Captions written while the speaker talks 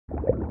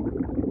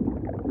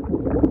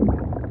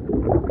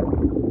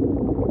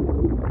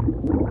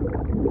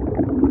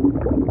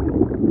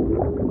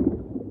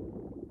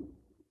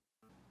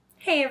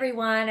Hey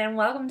everyone, and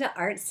welcome to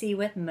ArtSea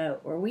with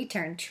Mote, where we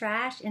turn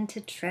trash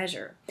into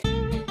treasure.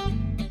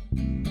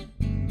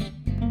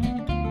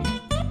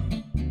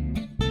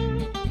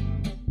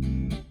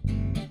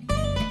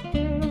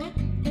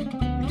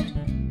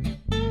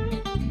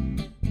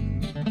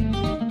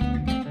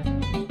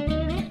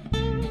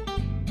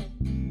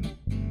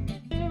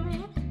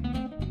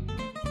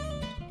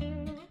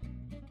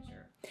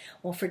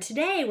 Well, for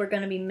today, we're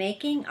going to be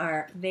making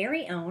our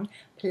very own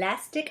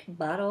plastic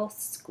bottle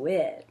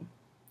squid.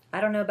 I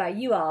don't know about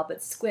you all,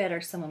 but squid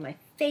are some of my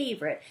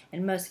favorite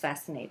and most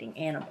fascinating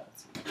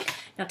animals.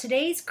 Now,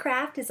 today's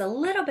craft is a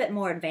little bit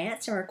more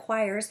advanced and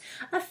requires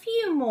a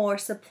few more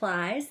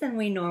supplies than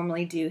we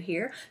normally do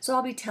here, so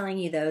I'll be telling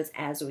you those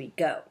as we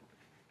go.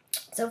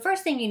 So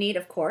first thing you need,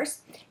 of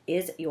course,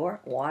 is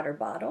your water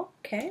bottle,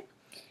 okay?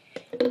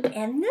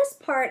 And this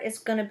part is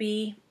going to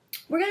be,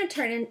 we're going to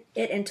turn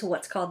it into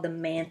what's called the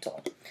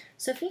mantle.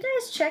 So if you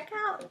guys check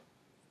out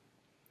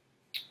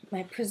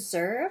my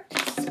preserved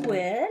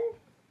squid,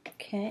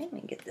 okay, let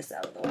me get this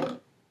out of the way.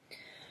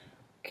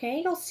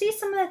 Okay, you'll see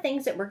some of the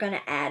things that we're going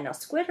to add. Now,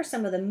 squid are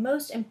some of the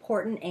most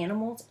important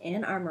animals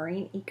in our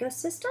marine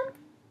ecosystem.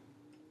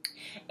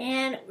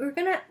 And we're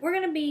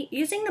gonna be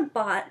using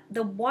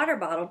the water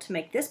bottle to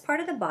make this part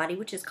of the body,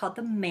 which is called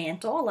the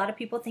mantle. A lot of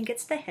people think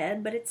it's the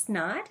head, but it's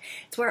not.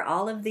 It's where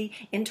all of the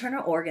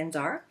internal organs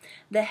are.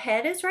 The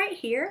head is right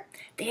here.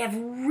 They have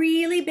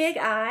really big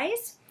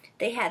eyes.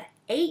 They have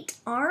 8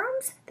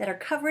 arms that are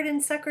covered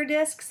in sucker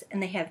discs,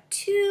 and they have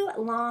 2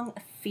 long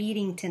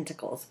feeding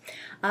tentacles.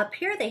 Up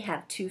here they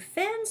have 2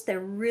 fins. They're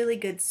really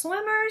good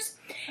swimmers.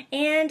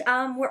 And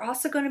we're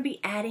also going to be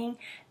adding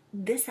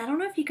this. I don't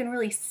know if you can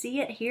really see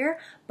it here,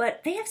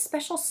 but they have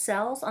special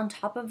cells on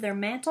top of their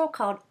mantle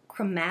called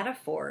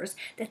chromatophores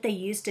that they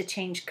use to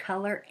change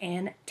color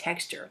and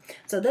texture.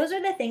 So those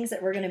are the things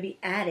that we're going to be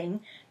adding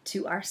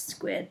to our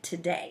squid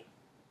today.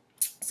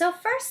 So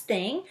first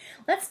thing,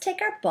 let's take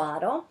our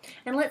bottle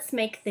and let's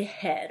make the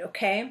head,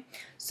 okay?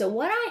 So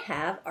what I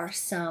have are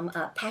some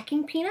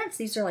packing peanuts.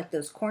 These are like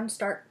those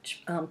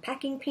cornstarch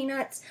packing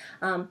peanuts.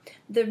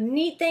 The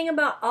neat thing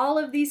about all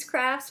of these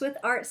crafts with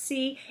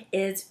ArtSea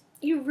is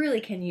you really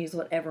can use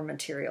whatever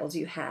materials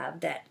you have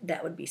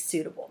that would be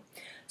suitable.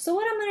 So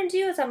what I'm going to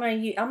do is I'm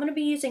going to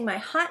be using my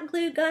hot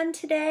glue gun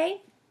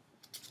today.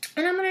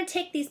 And I'm going to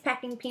take these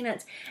packing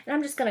peanuts and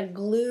I'm just going to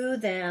glue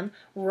them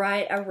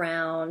right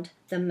around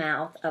the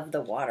mouth of the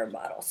water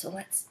bottle. So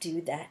let's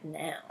do that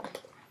now.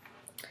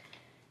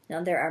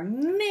 Now there are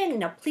many.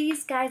 Now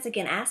please guys,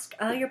 again, ask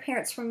your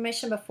parents'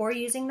 permission before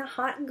using the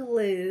hot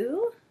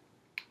glue.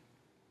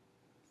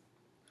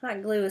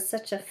 Hot glue is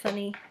such a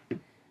funny,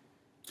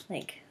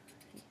 like,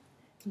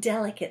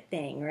 delicate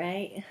thing,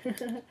 right?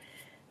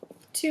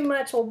 Too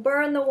much will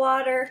burn the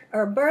water,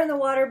 or burn the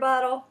water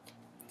bottle,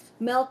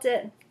 melt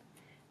it.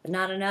 But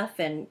not enough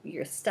and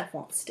your stuff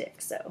won't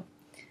stick. So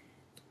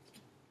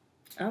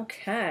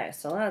okay,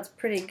 so that's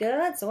pretty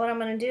good. So what I'm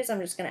going to do is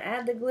I'm just going to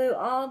add the glue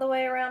all the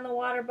way around the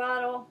water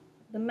bottle,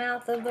 the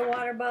mouth of the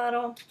water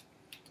bottle.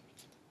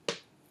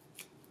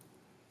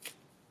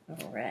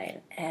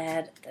 Alright,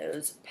 add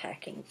those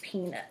packing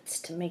peanuts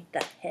to make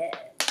the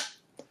head.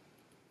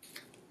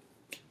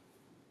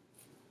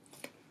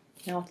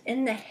 Now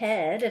in the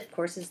head, of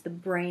course, is the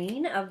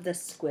brain of the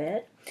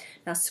squid.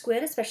 Now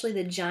squid, especially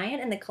the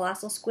giant and the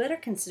colossal squid, are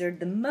considered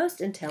the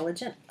most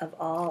intelligent of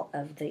all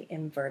of the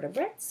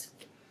invertebrates.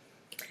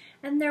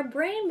 And their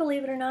brain,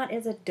 believe it or not,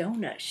 is a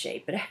donut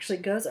shape. It actually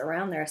goes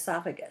around their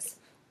esophagus.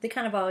 They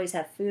kind of always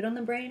have food on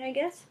the brain, I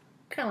guess.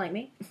 Kind of like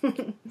me.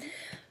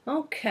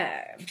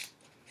 Okay.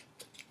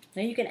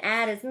 Now you can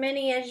add as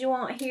many as you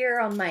want here.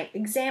 On my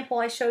example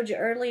I showed you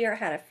earlier, I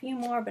had a few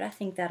more, but I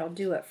think that'll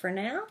do it for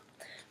now.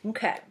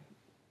 Okay.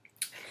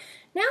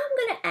 Now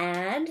I'm going to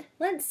add,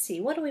 let's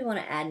see, what do we want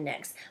to add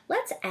next?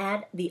 Let's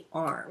add the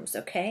arms,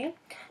 okay?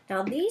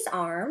 Now these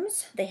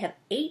arms, they have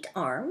 8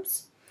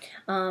 arms,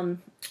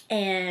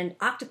 and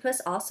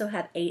octopus also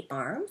have 8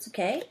 arms,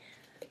 okay?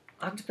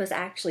 Octopus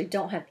actually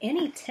don't have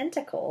any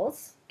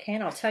tentacles, okay,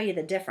 and I'll tell you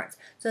the difference.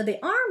 So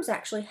the arms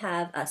actually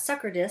have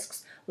sucker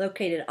discs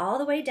located all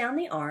the way down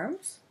the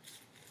arms.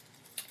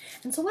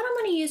 And so what I'm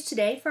going to use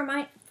today for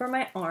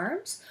my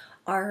arms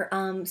are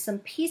some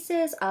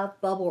pieces of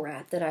bubble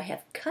wrap that I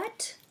have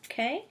cut,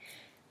 okay?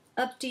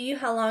 Up to you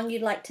how long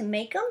you'd like to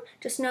make them.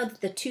 Just know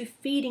that the 2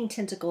 feeding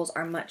tentacles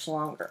are much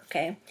longer,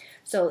 okay?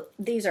 So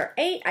these are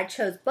 8. I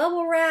chose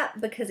bubble wrap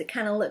because it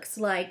kind of looks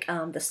like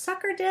the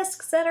sucker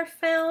discs that are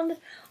found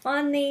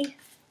on the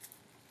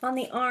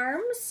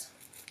arms,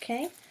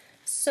 okay?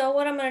 So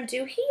what I'm going to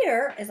do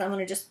here is I'm going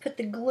to just put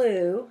the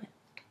glue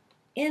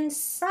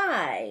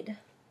inside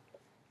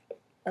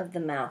of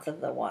the mouth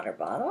of the water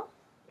bottle.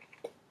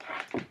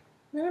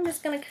 Then I'm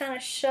just going to kind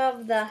of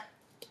shove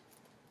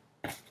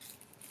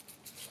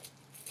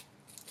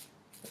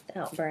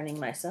without burning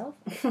myself,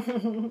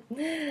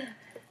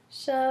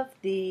 shove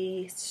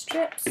the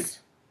strips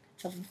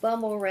of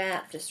bubble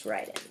wrap just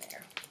right in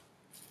there.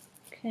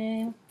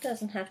 Okay,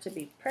 doesn't have to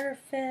be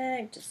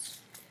perfect, just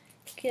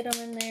get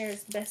them in there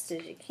as best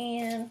as you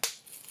can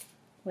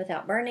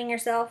without burning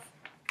yourself.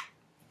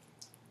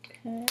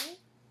 Okay.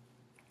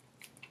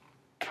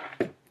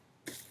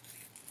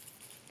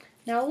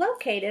 Now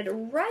located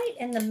right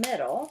in the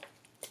middle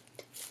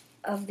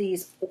of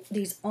these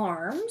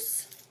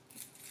arms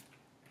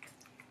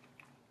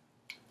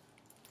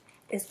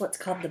is what's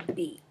called the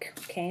beak,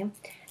 okay?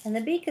 And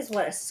the beak is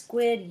what a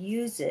squid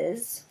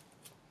uses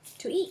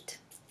to eat.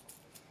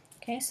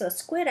 Okay, so a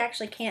squid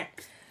actually can't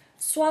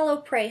swallow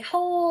prey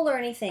whole or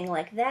anything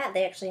like that.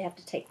 They actually have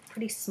to take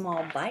pretty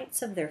small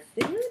bites of their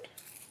food.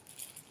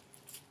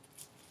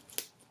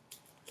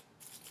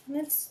 And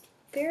it's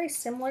very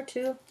similar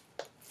to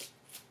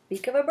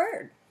beak of a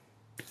bird.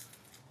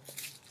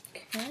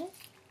 Okay.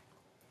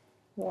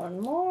 One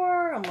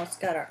more. Almost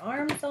got our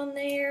arms on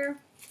there.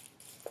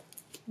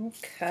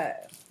 Okay.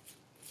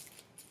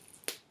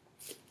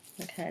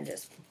 I kind of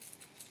just...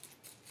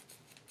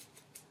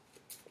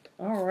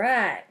 All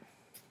right.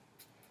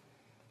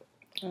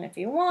 And if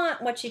you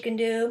want, what you can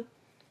do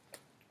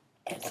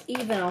is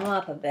even them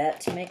up a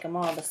bit to make them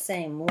all the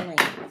same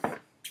length.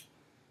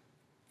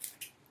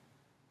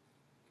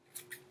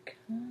 Okay.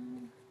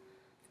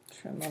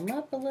 Trim them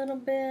up a little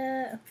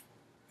bit.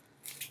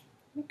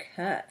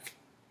 Okay.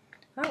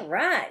 All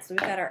right, so we've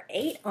got our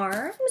 8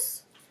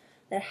 arms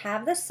that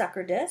have the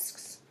sucker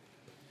discs.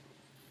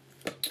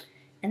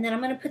 And then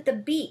I'm going to put the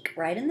beak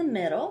right in the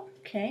middle,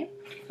 okay?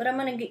 What I'm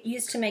going to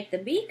use to make the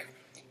beak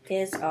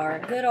is our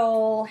good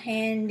old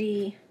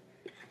handy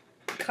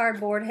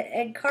cardboard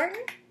egg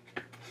carton.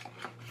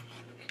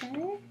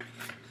 Okay.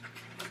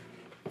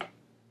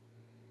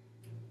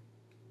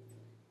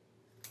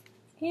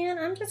 And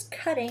I'm just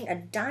cutting a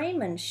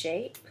diamond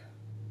shape.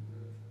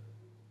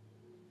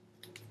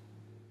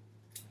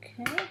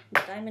 Okay, a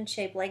diamond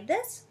shape like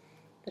this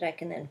that I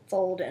can then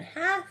fold in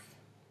half.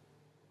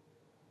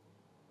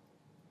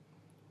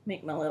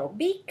 Make my little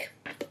beak.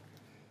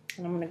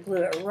 And I'm going to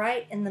glue it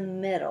right in the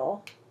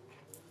middle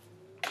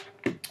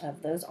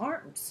of those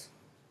arms.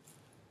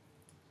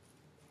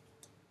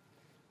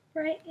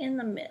 Right in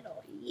the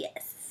middle,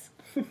 yes.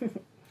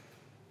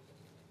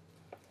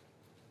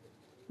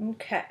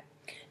 Okay.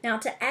 Now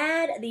to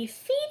add the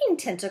feeding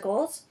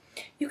tentacles,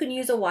 you can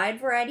use a wide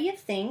variety of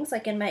things.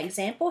 Like in my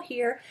example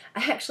here,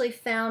 I actually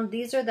found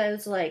these are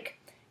those like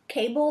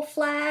cable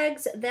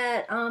flags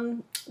that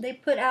they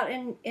put out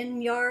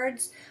in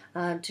yards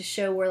to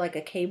show where like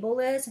a cable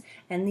is.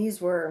 And these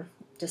were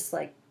just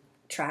like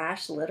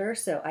trash litter,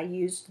 so I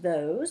used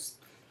those.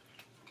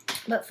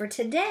 But for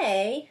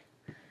today,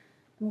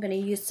 I'm going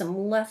to use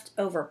some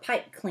leftover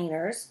pipe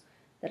cleaners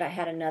that I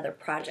had another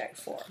project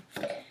for.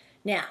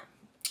 Now,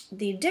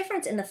 the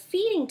difference in the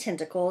feeding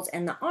tentacles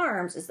and the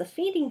arms is the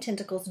feeding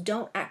tentacles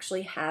don't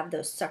actually have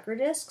those sucker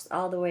discs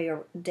all the way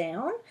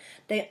down.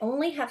 They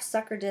only have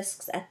sucker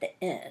discs at the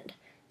end.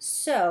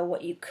 So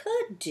what you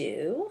could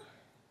do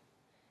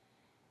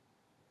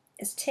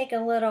is take a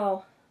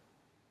little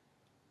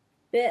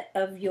bit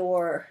of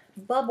your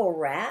bubble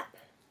wrap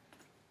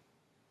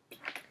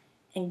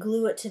and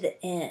glue it to the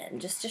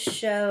end just to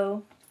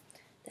show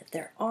that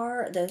there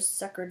are those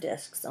sucker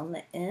discs on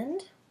the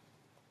end.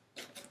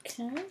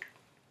 Okay.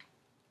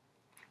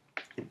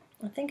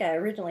 I think I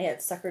originally had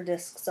sucker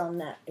discs on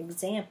that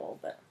example,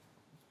 but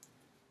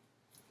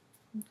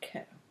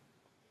okay.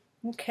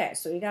 Okay,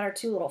 so we got our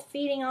 2 little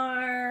feeding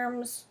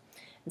arms.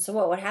 And so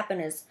what would happen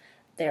is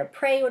their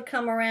prey would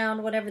come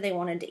around, whatever they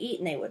wanted to eat,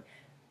 and they would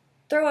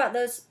throw out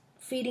those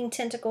feeding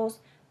tentacles,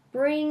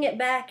 bring it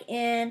back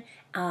in.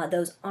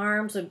 Those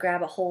arms would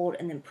grab a hold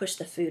and then push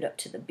the food up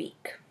to the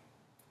beak.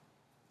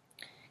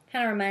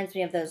 Kind of reminds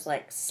me of those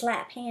like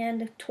slap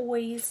hand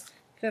toys,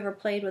 if you've ever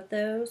played with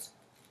those.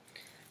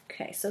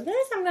 Okay, so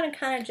this I'm going to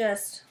kind of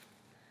just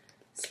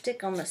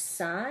stick on the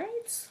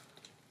sides.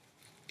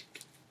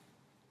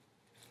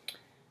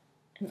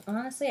 And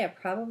honestly, I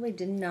probably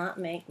did not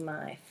make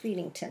my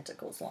feeding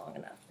tentacles long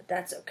enough, but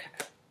that's okay.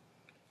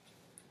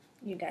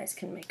 You guys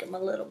can make them a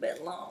little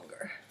bit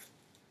longer.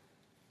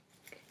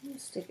 Okay,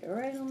 stick it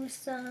right on the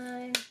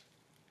side.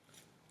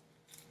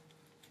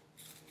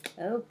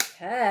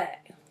 Okay.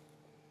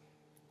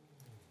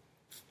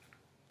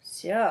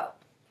 So,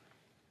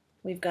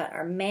 we've got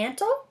our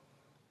mantle.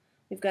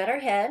 We've got our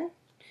head,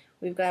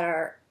 we've got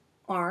our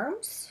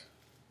arms,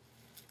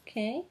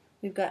 okay,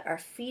 we've got our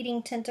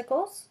feeding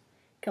tentacles,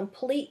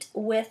 complete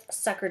with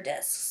sucker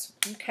discs.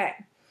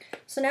 Okay,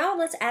 so now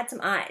let's add some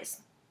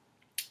eyes.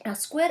 Now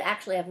squid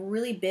actually have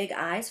really big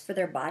eyes for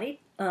their body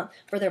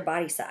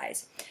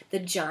size. The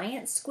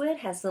giant squid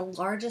has the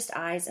largest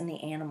eyes in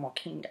the animal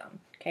kingdom.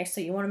 Okay,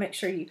 so you want to make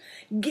sure you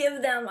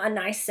give them a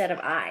nice set of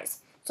eyes.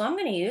 So I'm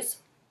going to use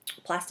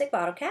plastic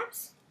bottle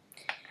caps.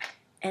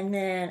 And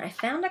then I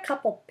found a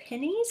couple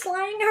pennies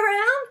lying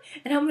around,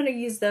 and I'm going to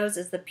use those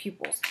as the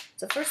pupils.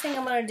 So first thing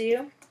I'm going to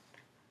do,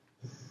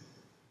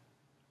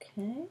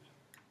 okay,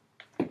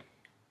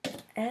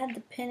 add the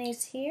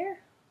pennies here.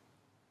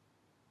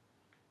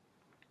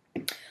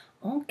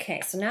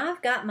 Okay, so now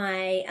I've got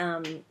my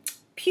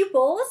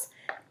pupils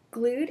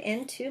glued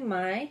into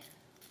my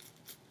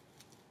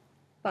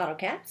bottle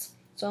caps.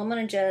 So I'm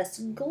going to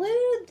just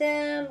glue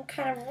them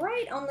kind of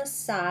right on the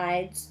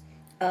sides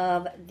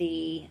of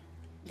the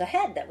the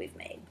head that we've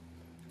made.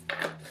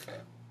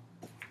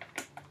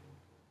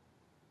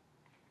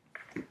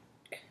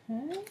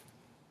 Okay.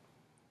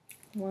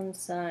 One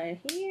side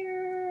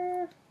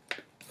here.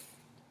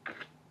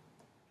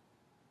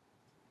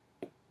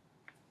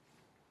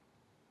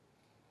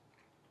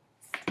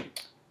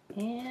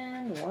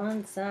 And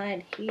one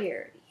side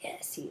here.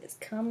 Yes, he is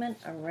coming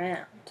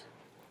around.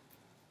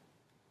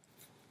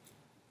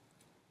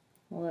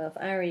 Although if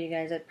I were you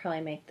guys, I'd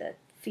probably make the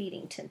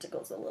feeding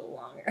tentacles a little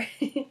longer.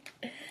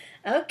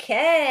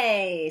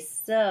 Okay,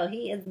 so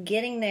he is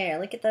getting there.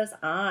 Look at those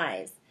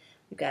eyes.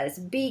 We've got his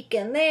beak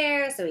in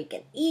there so he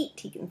can eat,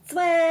 he can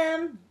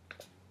swim.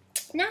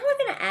 Now we're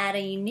going to add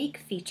a unique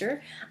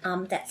feature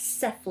that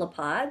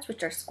cephalopods,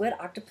 which are squid,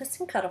 octopus,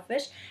 and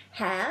cuttlefish,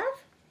 have.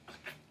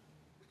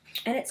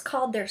 And it's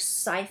called their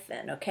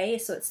siphon, okay?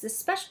 So it's this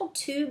special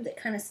tube that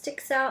kind of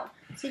sticks out.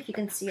 See if you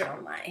can see it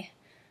on my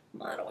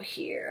model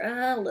here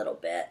a little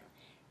bit.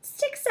 It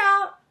sticks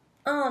out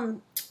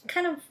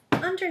kind of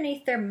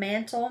underneath their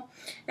mantle,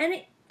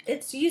 and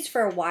it's used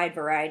for a wide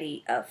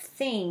variety of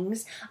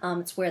things.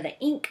 It's where the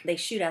ink, they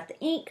shoot out the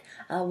ink.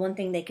 One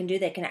thing they can do,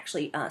 they can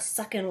actually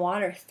suck in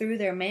water through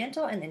their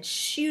mantle and then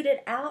shoot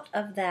it out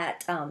of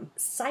that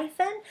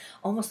siphon,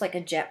 almost like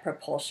a jet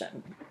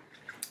propulsion.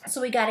 So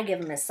we got to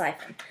give them a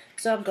siphon.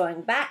 So I'm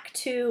going back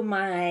to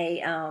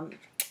my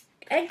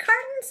egg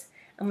cartons.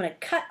 I'm going to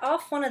cut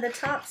off one of the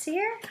tops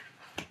here.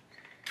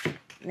 And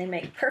they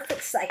make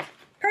perfect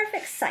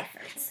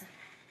siphons.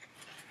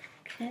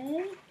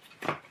 Okay.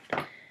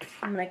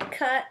 I'm going to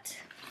cut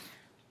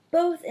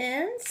both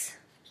ends.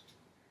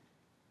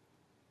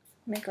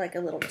 Make like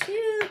a little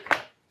tube.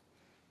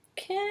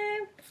 Okay.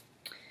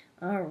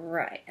 All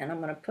right. And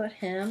I'm going to put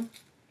him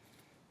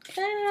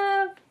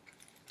kind of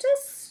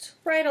just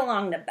right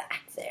along the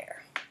back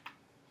there.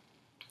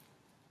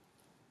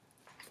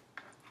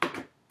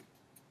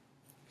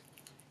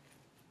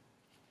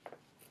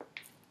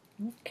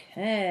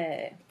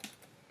 Okay.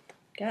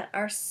 Got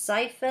our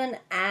siphon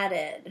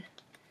added.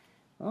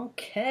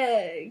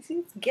 Okay,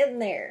 he's getting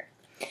there.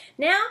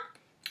 Now,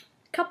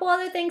 a couple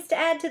other things to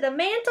add to the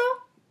mantle.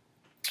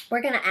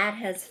 We're going to add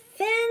his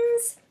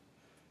fins,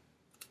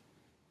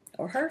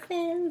 or her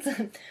fins.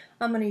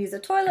 I'm going to use a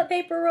toilet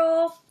paper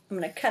roll. I'm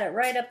going to cut it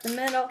right up the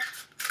middle.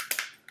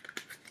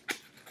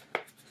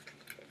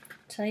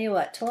 Tell you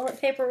what, toilet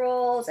paper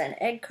rolls and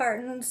egg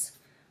cartons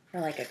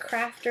are like a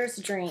crafter's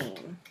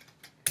dream.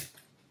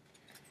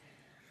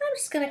 I'm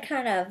just going to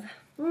kind of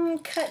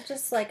cut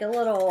just like a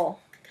little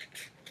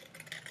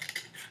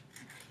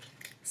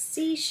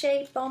C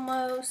shape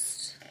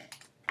almost.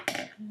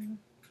 I'm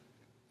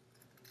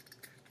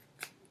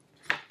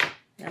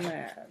going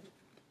to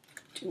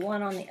do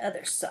one on the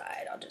other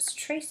side. I'll just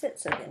trace it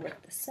so they look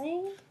the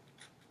same.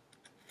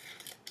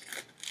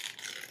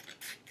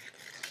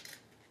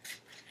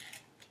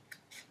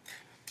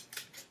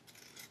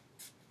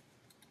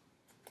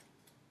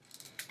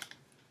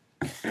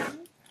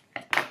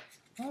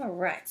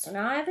 Alright, so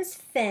now I have his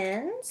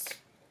fins.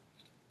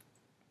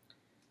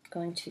 I'm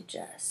going to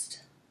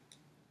just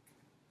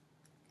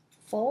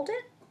fold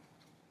it.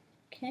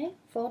 Okay,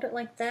 fold it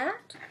like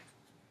that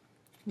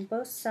on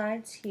both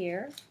sides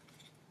here.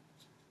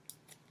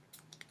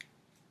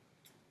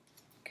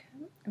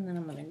 Okay, and then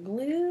I'm going to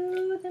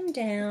glue them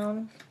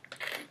down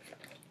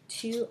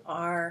to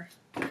our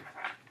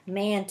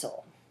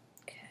mantle.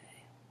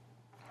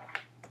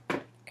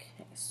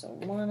 Okay, so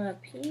one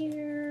up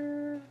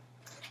here.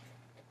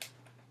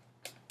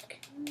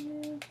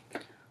 Okay,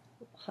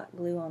 hot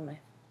glue on my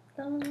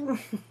thumb.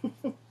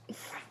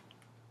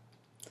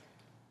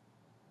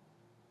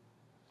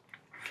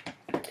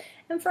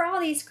 And for all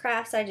these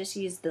crafts, I just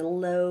use the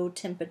low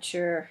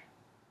temperature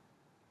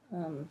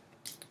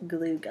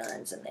glue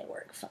guns and they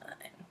work fine.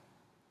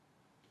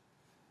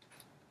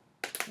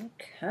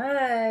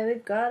 Okay,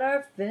 we've got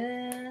our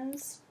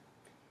fins.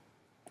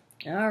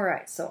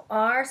 Alright, so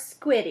our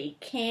Squiddy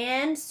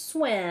can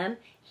swim,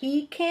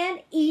 he can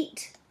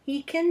eat,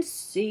 he can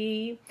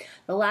see.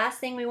 The last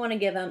thing we want to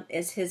give him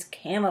is his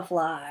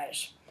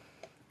camouflage.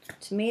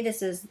 To me,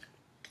 this is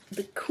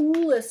the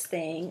coolest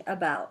thing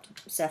about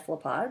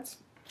cephalopods,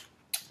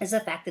 is the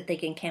fact that they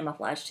can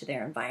camouflage to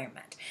their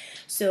environment.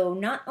 So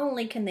not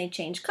only can they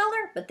change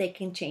color, but they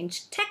can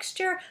change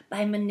texture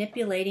by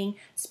manipulating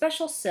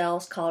special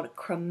cells called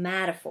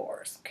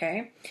chromatophores,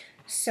 okay?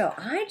 So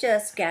I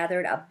just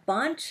gathered a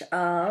bunch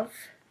of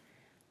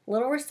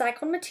little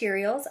recycled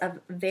materials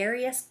of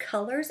various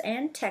colors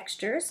and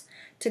textures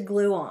to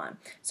glue on.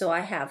 So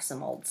I have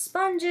some old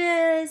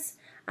sponges,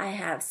 I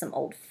have some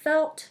old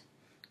felt,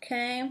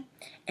 okay?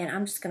 And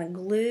I'm just gonna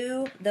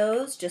glue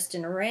those just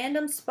in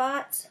random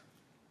spots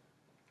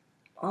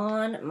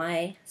on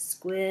my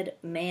squid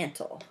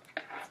mantle.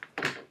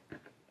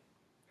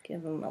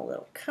 Give them a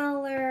little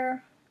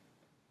color.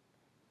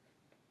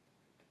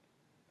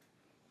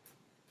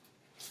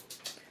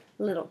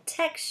 A little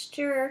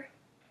texture.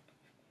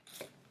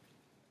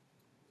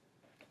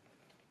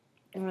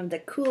 And one of the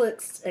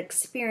coolest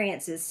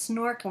experiences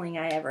snorkeling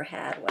I ever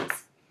had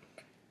was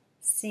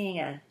seeing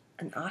a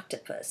an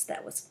octopus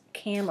that was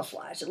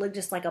camouflaged. It looked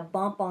just like a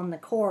bump on the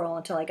coral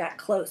until I got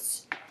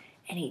close.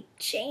 And he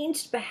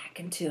changed back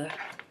into an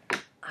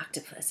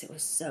octopus. It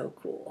was so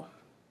cool.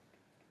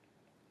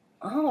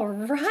 All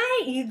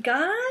right, you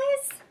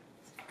guys.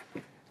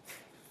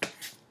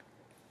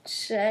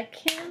 Check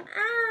him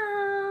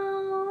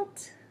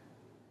out.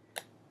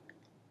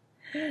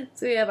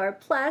 So we have our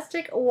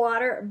plastic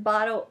water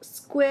bottle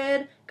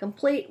squid,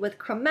 complete with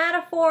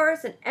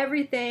chromatophores and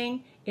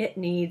everything it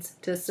needs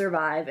to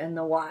survive in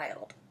the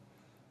wild.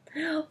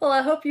 Well,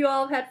 I hope you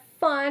all have had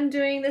fun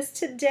doing this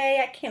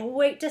today. I can't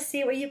wait to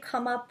see what you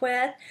come up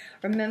with.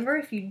 Remember,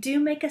 if you do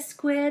make a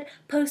squid,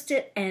 post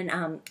it and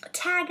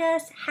tag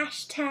us,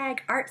 hashtag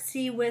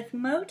ArtSea with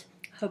Mote.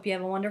 Hope you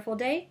have a wonderful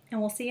day, and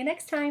we'll see you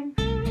next time.